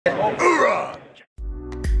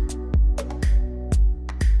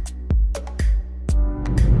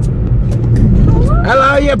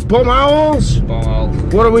you bumholes?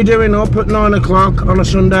 Bumhole. What are we doing up at 9 o'clock on a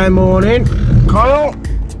Sunday morning? Kyle,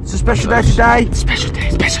 it's a special day today. Special day,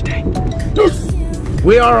 special day.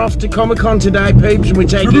 We are off to Comic-Con today, peeps, and we're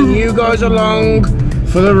taking you guys along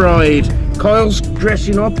for the ride. Kyle's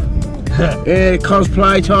dressing up,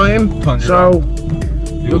 cosplay time, so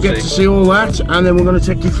you'll get to see all that, and then we're going to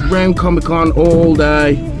take you around Comic-Con all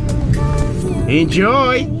day.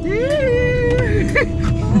 Enjoy!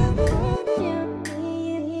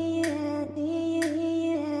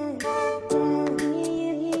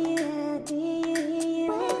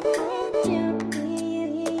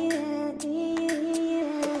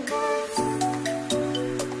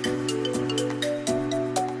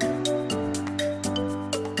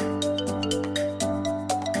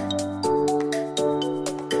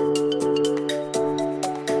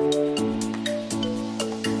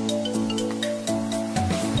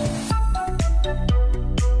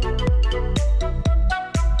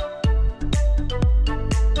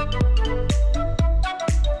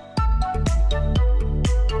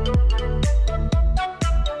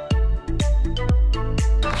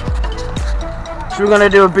 So we're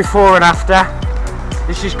going to do a before and after.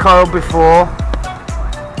 This is Kyle before.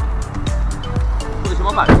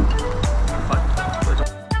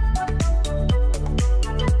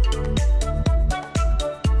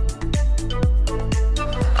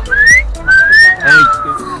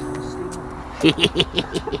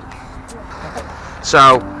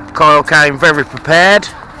 So Kyle came very prepared.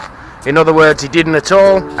 In other words, he didn't at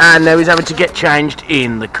all, and now he's having to get changed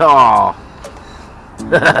in the car.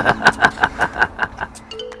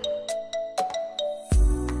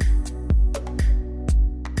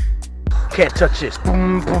 Can't touch this.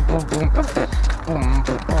 Boom, boom, boom, boom, boom, boom,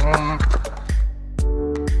 boom, boom.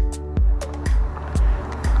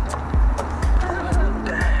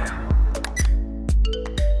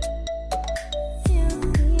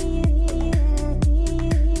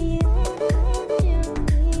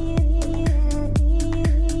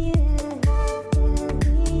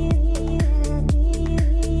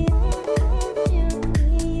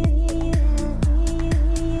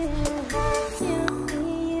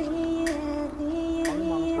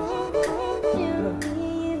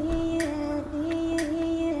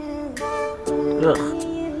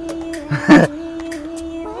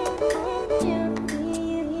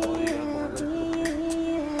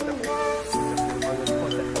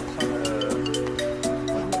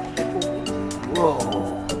 Whoa.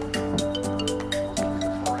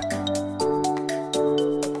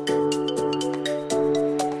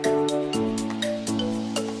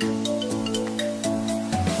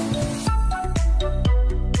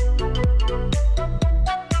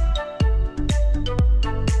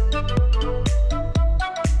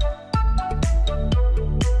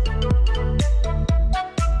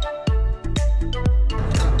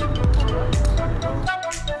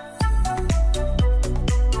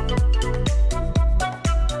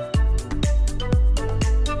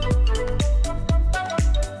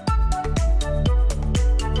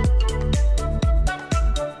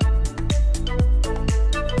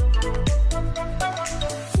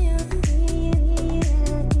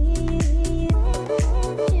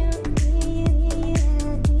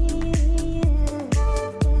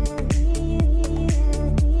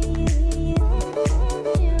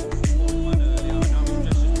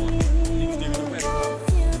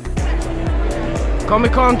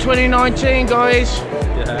 Comic-Con 2019, guys.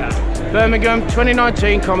 Yeah. Birmingham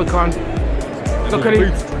 2019 Comic-Con. Look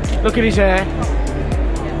at his hair.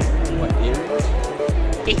 What earrings?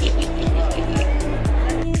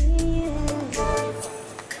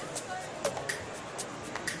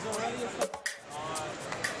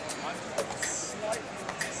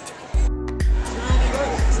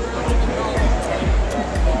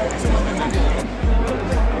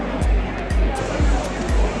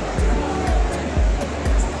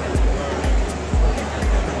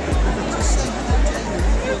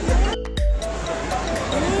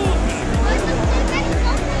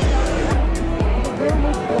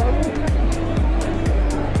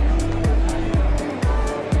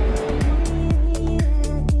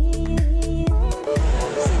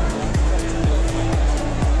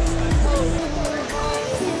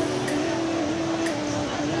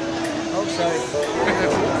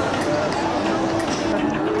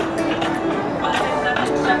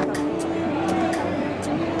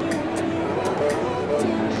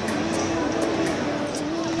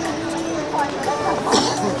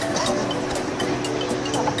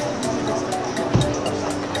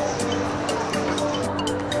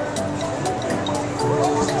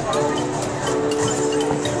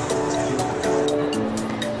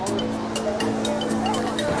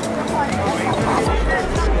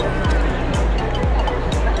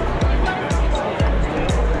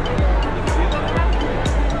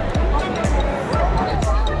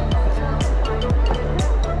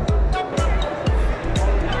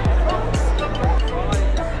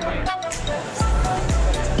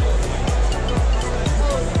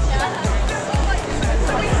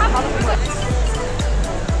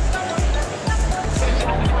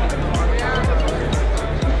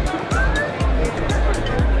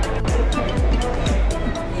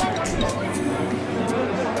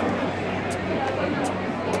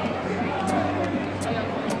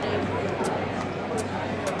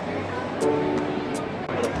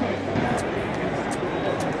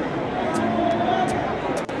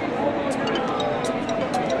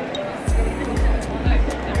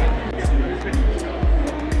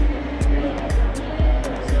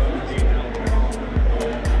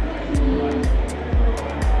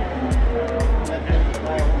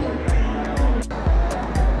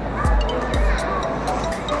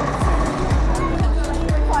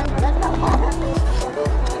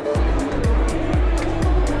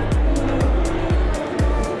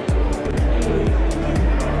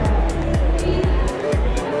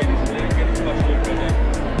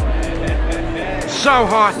 so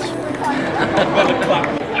hot.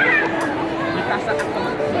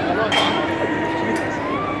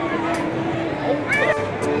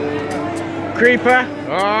 Creeper.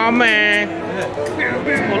 Oh man.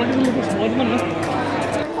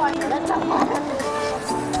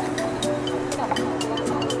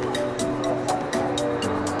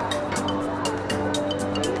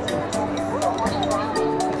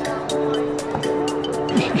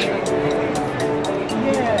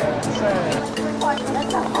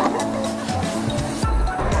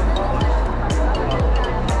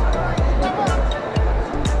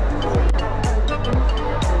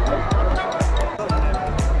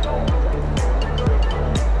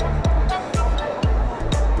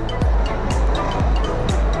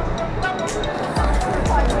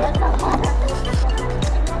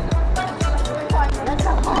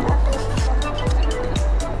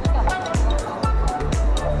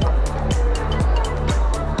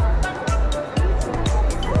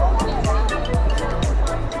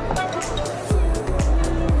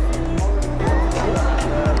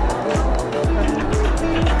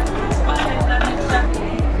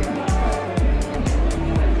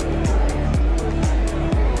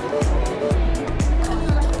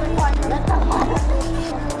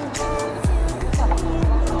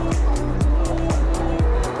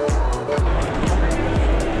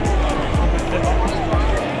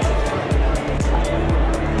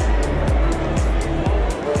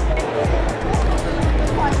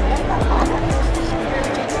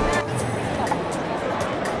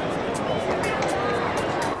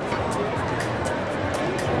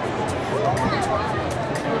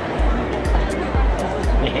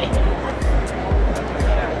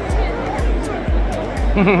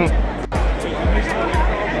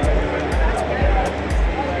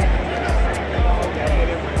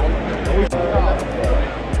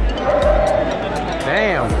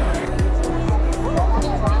 Damn.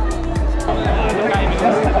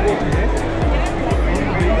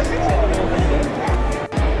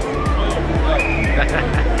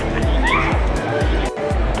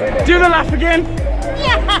 Do the laugh again.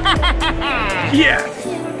 Yeah. Yes.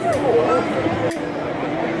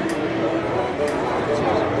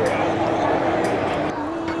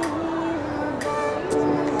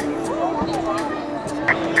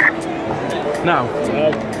 No.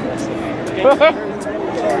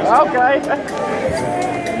 Okay.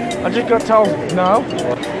 I just got told no.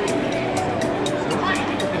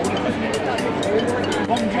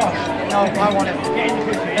 No, I want it.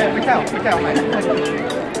 Mikhail, mate.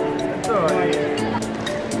 It's alright.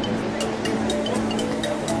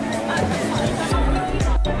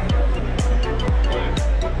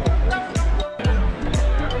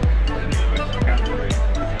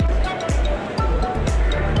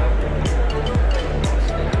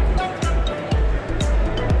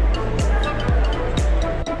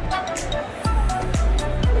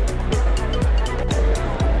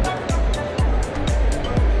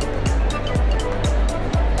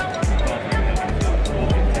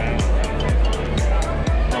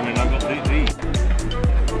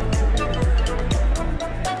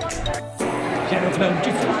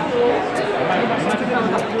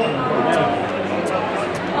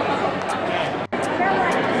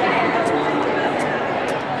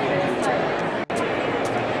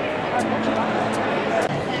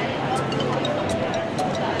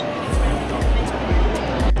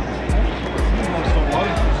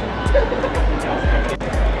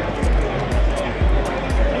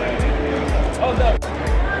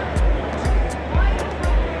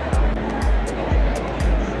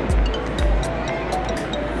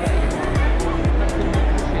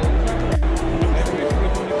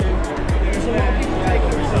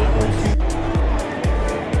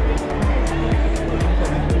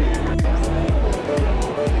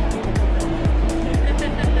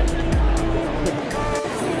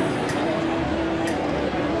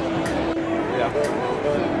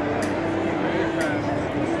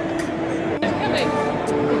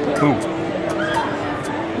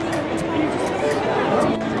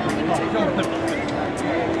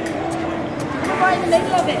 Right in the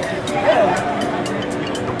middle of it.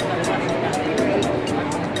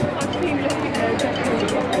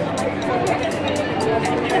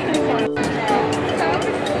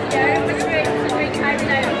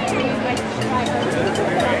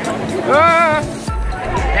 Ah!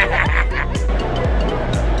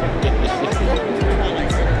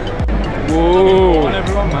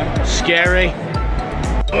 Whoa! Scary.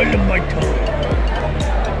 I love my toe.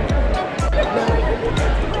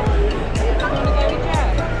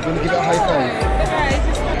 Give it a high five.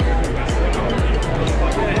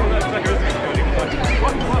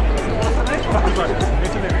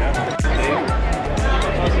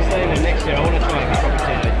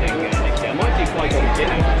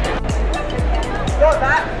 Got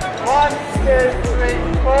that? 1, 2, 3,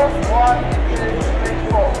 4. 1, 2,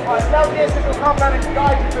 3, 4. Right, tell the assistant will come down and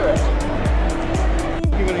guide you through it.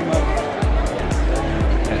 Thank you very much.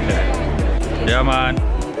 Yeah, man.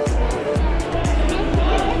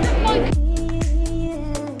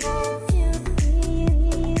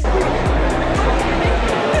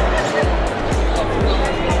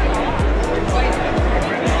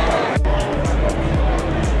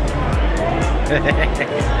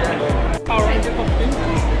 Power Ranger costume.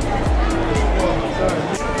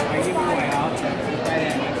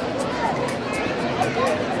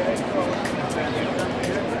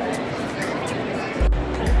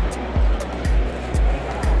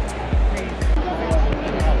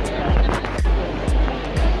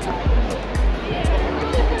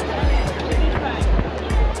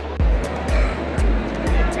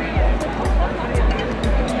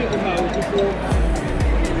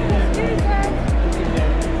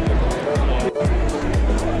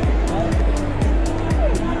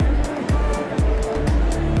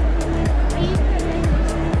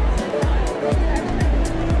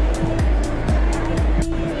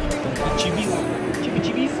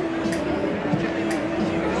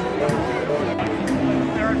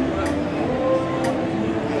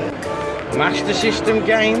 Master System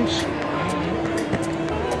games.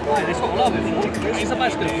 Right, that's what I love it for. It's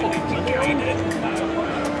basically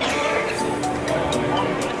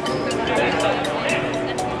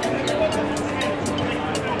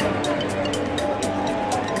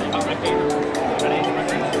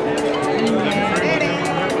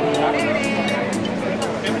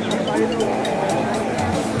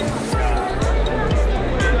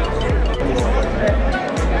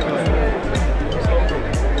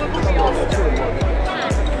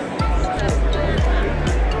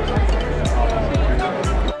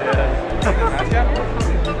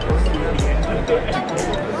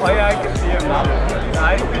Oh yeah, I can see him now.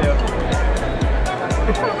 I feel.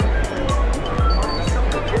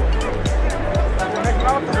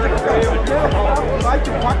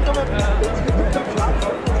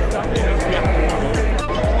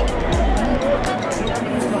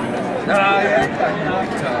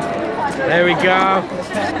 There we go.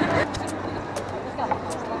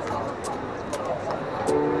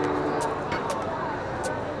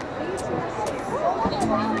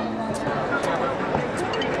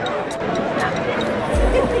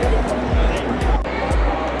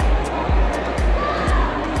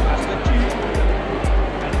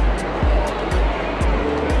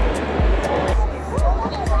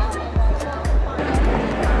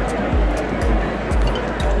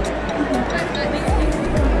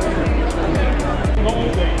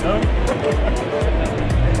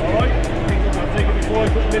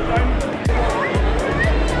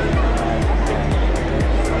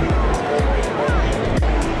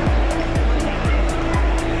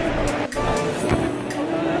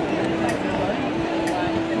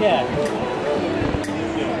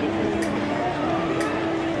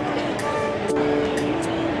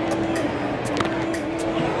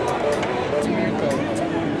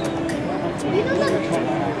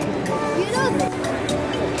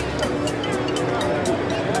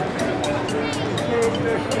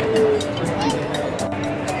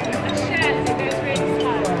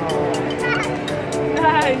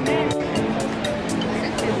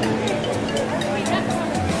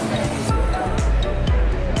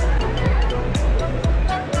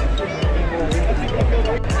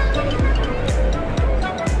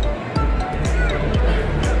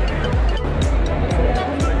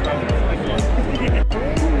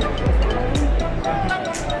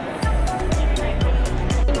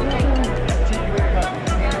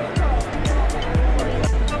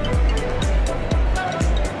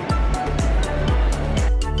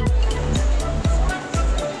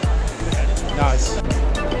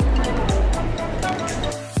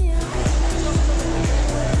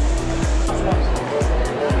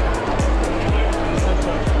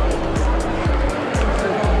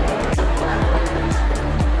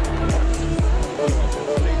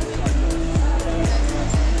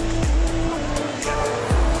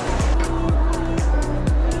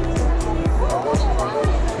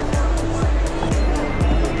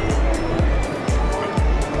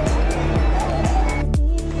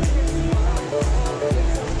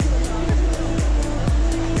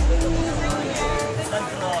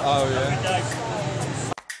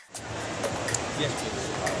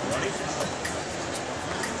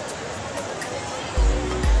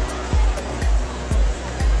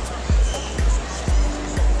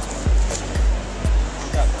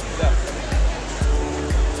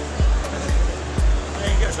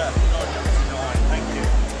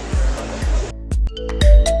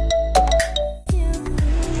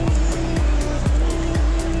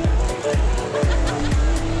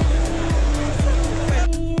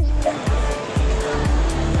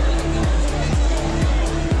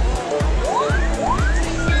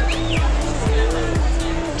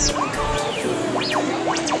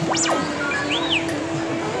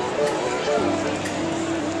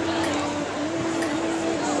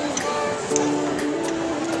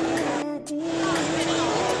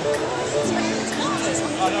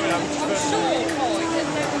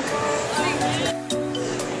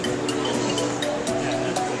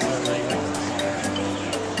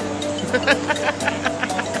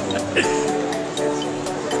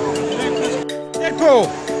 Deadpool!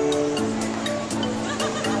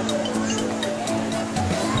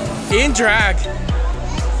 In drag.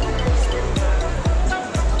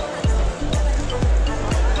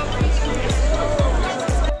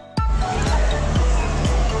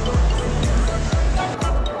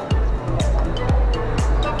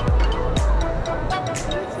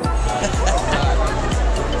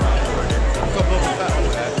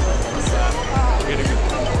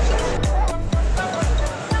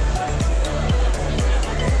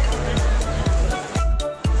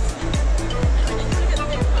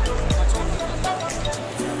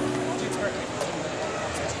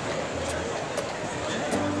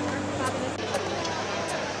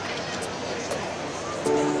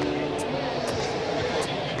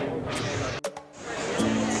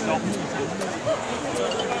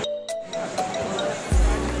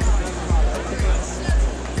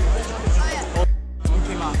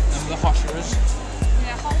 The hoshers.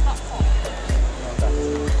 Yeah, hold that top.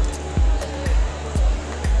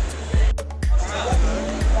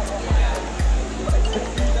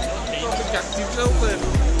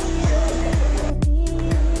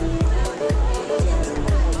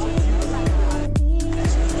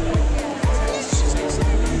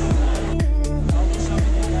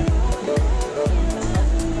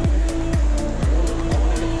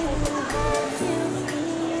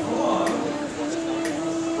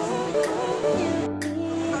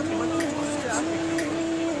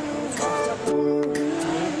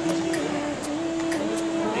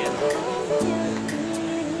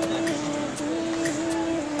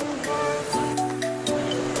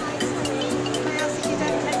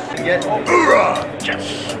 Yes.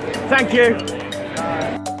 Thank you.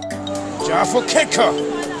 J.A.P for kicker.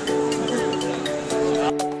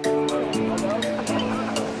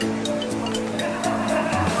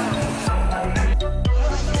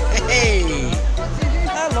 Hey.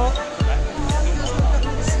 Hello.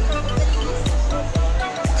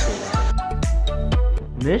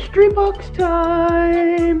 Mystery box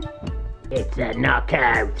time. It's a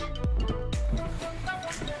knockout.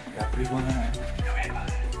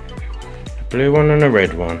 Blue one and a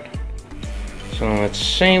red one. So let's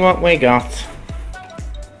see what we got.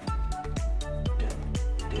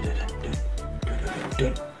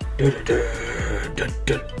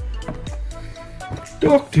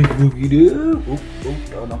 Doctor Boogie-Doo.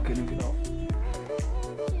 Don't knock anything off.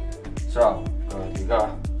 So, you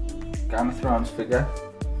got Game of Thrones figure.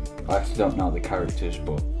 I actually don't know the characters,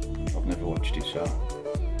 but I've never watched it, so.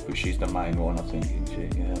 But she's the main one, I think, isn't she?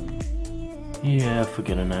 Yeah, I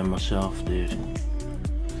forget her name myself, dude.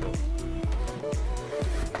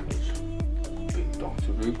 Big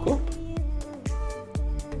Doctor Who cup.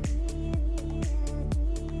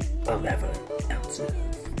 11 ounces.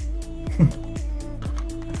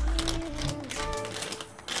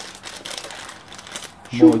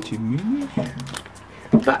 Mighty Mini.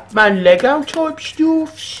 Batman Lego type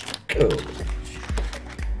stuffs. Cool. Yeah.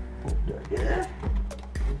 What have we got here?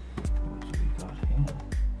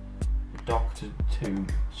 Doctor 2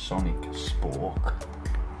 Sonic Spork.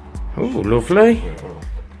 Oh, lovely.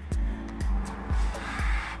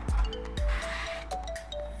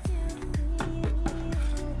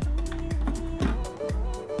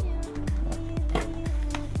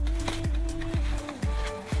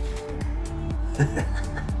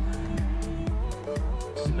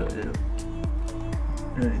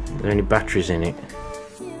 Are there any batteries in it?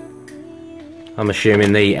 I'm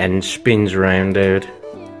assuming the end spins around, dude.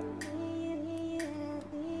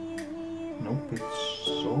 Nope, it's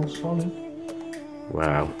all solid.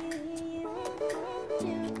 Wow.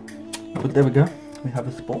 But there we go. We have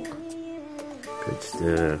a Spock. Good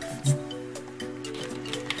stuff.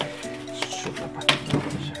 Shut that back in for a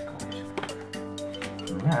sec,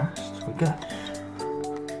 guys. Last, we got.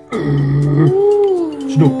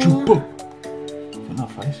 Snowtrooper. No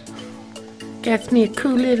face. Gets me a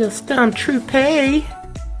cool little stormtrooper.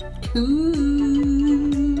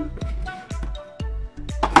 Cool.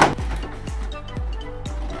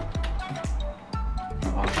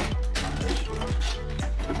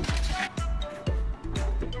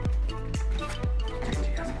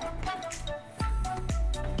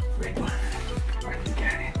 Red one. Where did we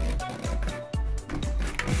get it?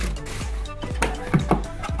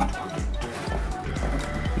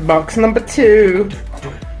 Box number 2.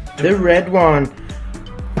 The red one.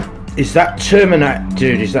 Is that Terminator?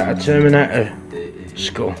 Dude, is that a Terminator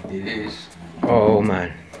skull? It is. Oh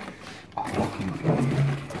man. Oh, fucking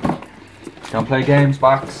Don't play games,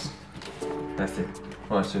 Bax. That's it.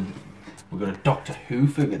 Right, so we've got a Doctor Who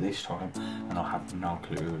figure this time, and I have no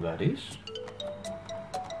clue who that is.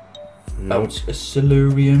 No. Oh, it's a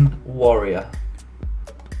Silurian warrior.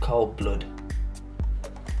 Cold blood.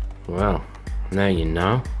 Well, now you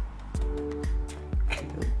know.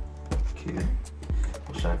 Cool. Cool.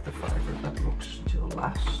 We'll save the favourite that looks until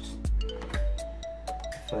last.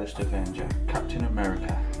 First Avenger, Captain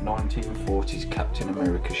America, 1940s Captain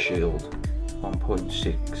America shield,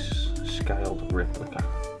 1.6 scaled replica.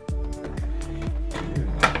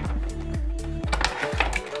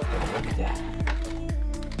 Yeah.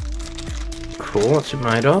 Cool, what's it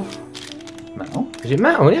made of? Metal? Is it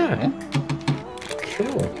metal? Yeah. Yeah.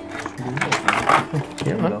 Cool.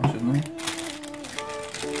 Yeah, man.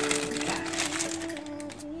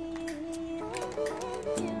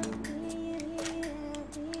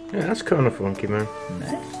 Yeah, that's kind of funky, man.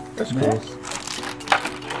 Nice. That's Nice. cool.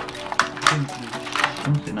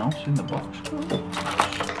 Something else in the box.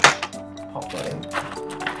 Pop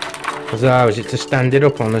that out. Is it to stand it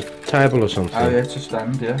up on a table or something? Oh yeah, it's a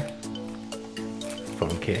stand, yeah.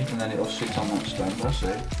 Funky. And then it'll sit on that stand, I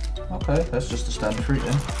see. Okay, that's just a stand for it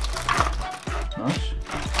then. Nice.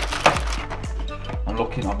 I'm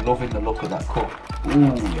loving the look of that cup.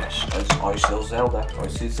 Ooh, yes, I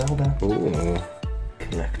see Zelda. Ooh.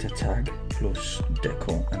 Collector tag plus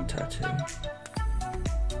decor and tattoo.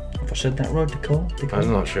 Have I said that right, decor?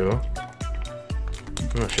 I'm not sure.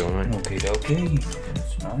 I'm not sure, mate. Okay. That's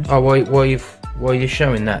nice. Oh, while you're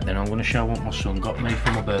showing that, then I'm going to show what my son got me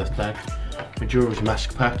for my birthday. Majora's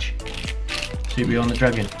Mask patch. See Beyond the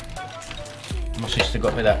Dragon. My sister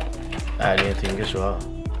got me that alien thing as well.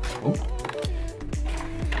 Oh.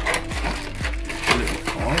 A little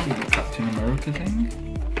card with the Captain America thing.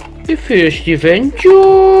 The first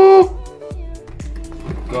Avenger!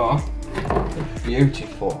 Got a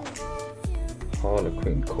beautiful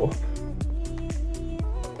Harlequin cup.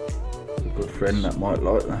 A good friend that might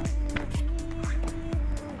like that.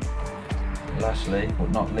 Lastly, but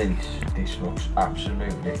not least, this looks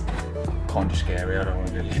absolutely kind of scary. I don't want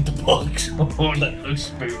to leave the box. Oh, that looks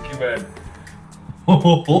spooky, man.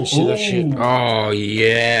 You see that shit? Oh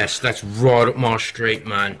yes, that's right up my street,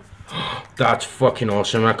 man. That's fucking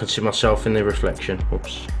awesome. I can see myself in the reflection.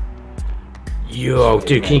 Oops. Yo,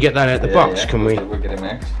 dude, can you get that out of the box? Can we? We'll get it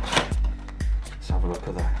next. Let's have a look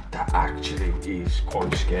at that. That actually is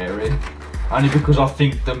quite scary. Only because I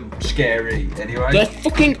think them scary anyway. They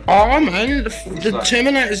fucking are, man. The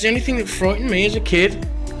Terminator is the only thing that frightened me as a kid.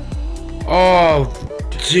 Oh,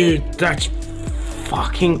 dude, that's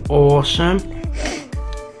fucking awesome.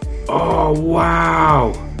 Oh,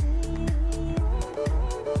 wow.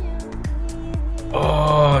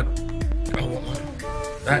 Oh,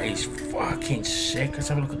 that is fucking sick. Let's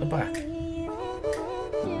have a look at the back.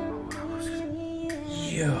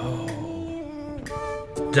 Yo.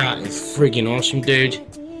 That is friggin' awesome, dude.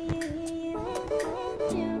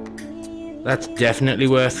 That's definitely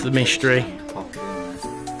worth the mystery.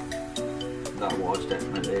 That was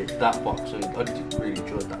definitely that box. I really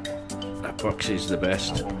enjoyed that box. That box is the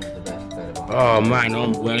best. That one was the best box. Oh man,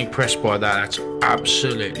 I'm well impressed by that. That's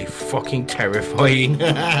absolutely fucking terrifying.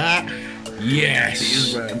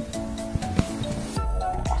 Yes.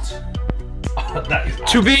 That is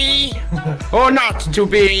to be or not to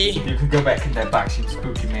be. You could go back in their back, she's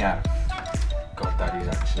spooking me out. God, that is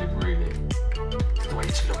actually really the way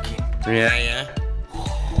it's looking. Yeah.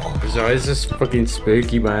 His eyes are fucking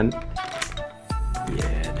spooky, man.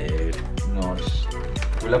 Yeah, dude. Nice.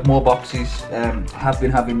 We'll have more boxes. Have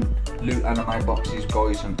been having loot anime boxes,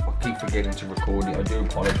 guys, and I keep forgetting to record it. I do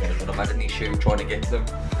apologise, but I've had an issue trying to get them.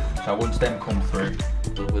 So once them come through,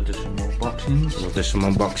 we'll do some more unboxings. We'll do some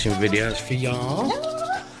unboxing videos for y'all.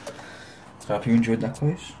 So if you enjoyed that,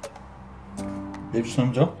 guys, leave a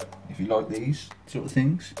thumbs up if you like these sort of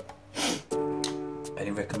things.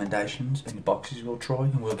 Any recommendations, any boxes we'll try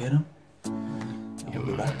and we'll get them. And we'll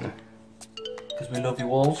be back. Because we love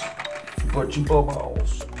you all. Bunch of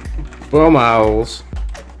bubbles. Bumholes.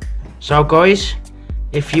 So guys,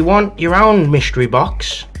 if you want your own mystery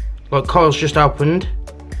box, like Kyle's just opened,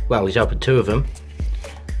 well, he's opened 2 of them.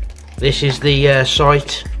 This is the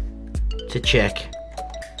site to check.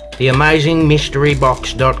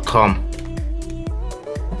 TheAmazingMysteryBox.com.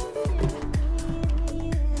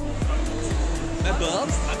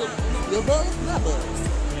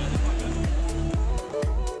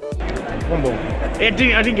 One more. I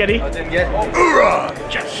didn't get it. I didn't get it.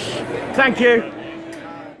 Yes. Thank you.